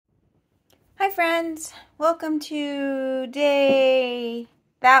Hi friends, welcome to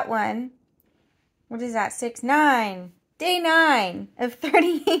what is that, 6-9, day 9 of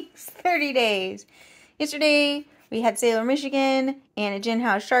 30 days. Yesterday we had Sailor Michigan and a Gin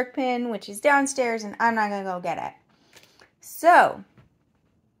House shark pin, which is downstairs, and I'm not going to go get it. So,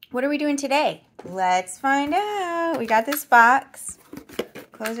 what are we doing today? Let's find out. We got this box.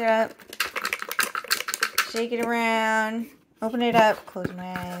 Close it up. Shake it around. Open it up. Close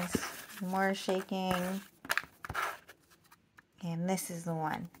my eyes. More shaking. And this is the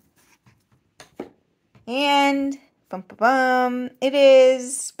one. And it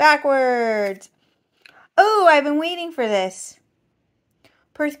is backwards. Oh, I've been waiting for this.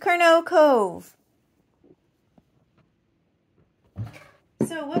 Porthcurno Cove.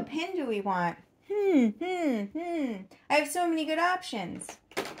 So what pin do we want? I have so many good options.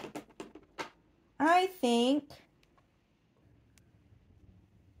 I think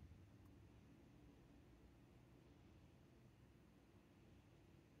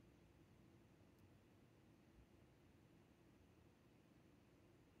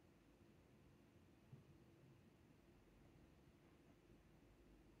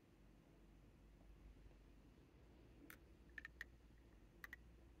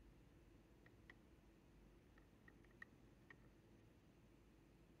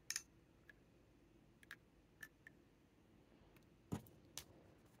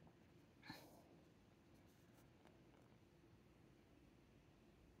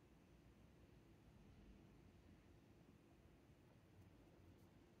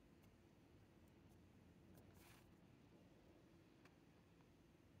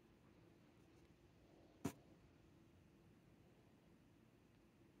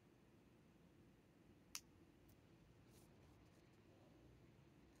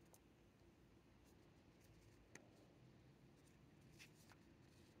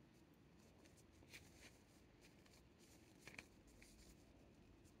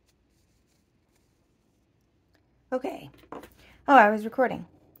okay. Oh, I was recording.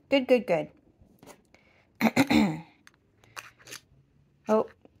 Good. Oh,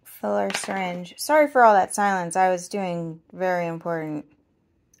 filler syringe. Sorry for all that silence. I was doing very important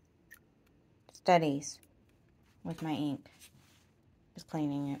studies with my ink. Just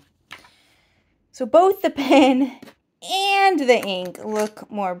cleaning it. So both the pen and the ink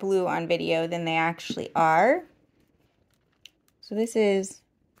look more blue on video than they actually are. So this is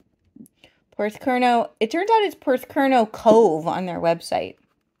Porthcurno. It turns out it's Porthcurno Cove on their website.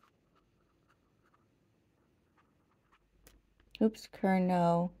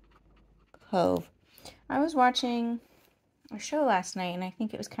 Porthcurno Cove. I was watching a show last night, and I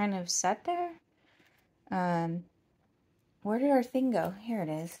think it was kind of set there. Where did our thing go? Here it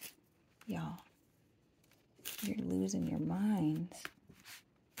is. Y'all. You're losing your minds.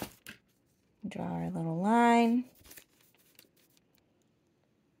 Draw our little line.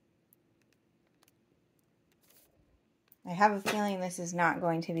 I have a feeling this is not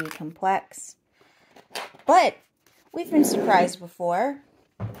going to be complex, but we've been surprised before.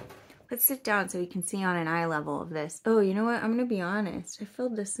 Let's sit down so we can see on an eye level of this. Oh, you know what? I'm going to be honest. I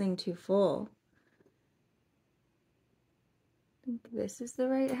filled this thing too full. I think this is the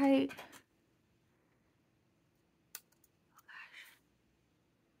right height. Oh,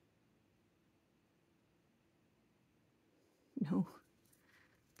 gosh. No,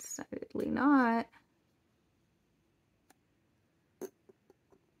 decidedly not.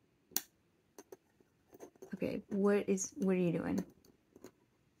 Okay, what are you doing?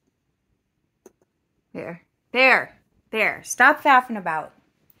 There. Stop faffing about.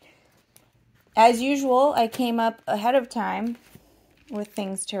 As usual, I came up ahead of time with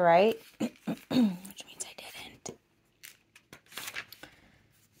things to write, which means I didn't.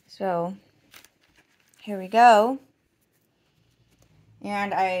 So, here we go.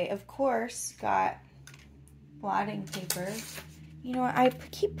 And I, of course, got blotting paper. You know what? I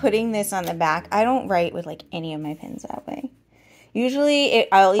keep putting this on the back. I don't write with, like, any of my pens that way.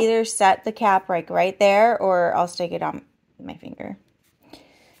 Usually, I'll either set the cap, like, right there, or I'll stick it on my finger.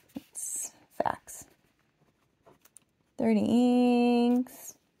 It's facts. 30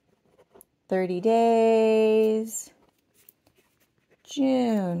 inks. 30 days.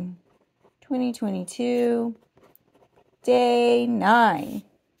 June 2022. Day 9.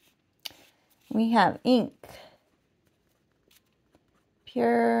 We have ink.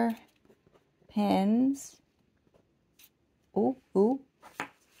 Pure pens. Ooh.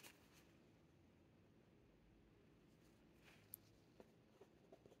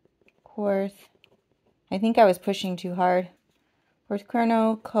 I think I was pushing too hard.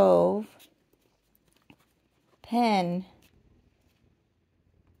 Porthcurno Cove. Pen.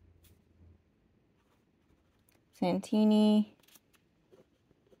 Santini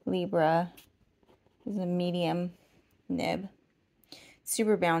Libra. This is a medium nib.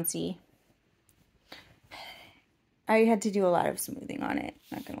 Super bouncy. I had to do a lot of smoothing on it,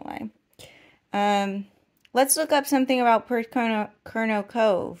 not gonna lie. Let's look up something about Porthcurno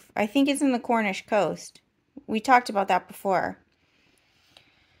Cove. I think it's in the Cornish coast. We talked about that before.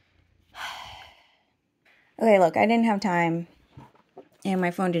 Okay, look, I didn't have time, and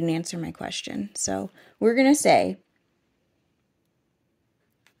my phone didn't answer my question. So we're gonna say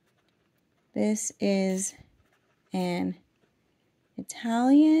this is an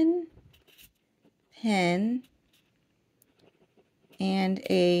Italian pen and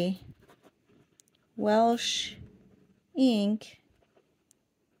a Welsh ink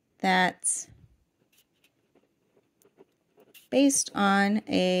that's based on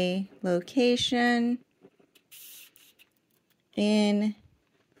a location in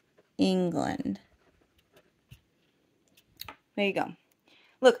England. There you go.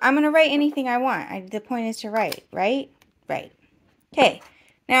 Look, I'm going to write anything I want. The point is to write, right? Right. Okay.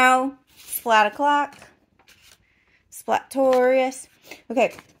 Now, splat o'clock. Splatorious.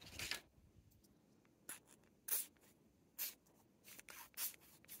 Okay.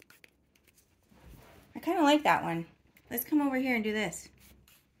 I kind of like that one. Let's come over here and do this.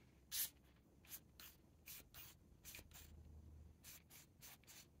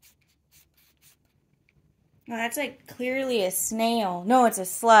 Oh, that's like clearly a snail. No, it's a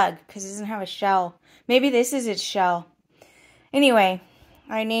slug because it doesn't have a shell. Maybe this is its shell. Anyway,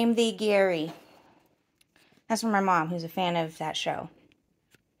 I named thee Gary. That's from my mom, who's a fan of that show.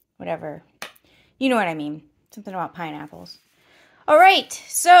 Whatever. You know what I mean. Something about pineapples. All right,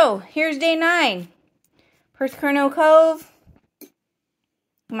 so here's day 9. Porthcurno Cove,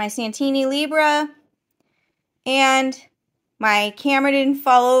 my Santini Libra, and my camera didn't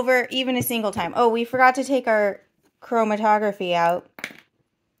fall over even a single time. Oh, we forgot to take our chromatography out.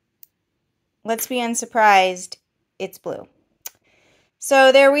 Let's be unsurprised. It's blue.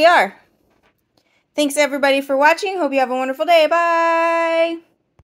 So there we are. Thanks everybody for watching. Hope you have a wonderful day. Bye!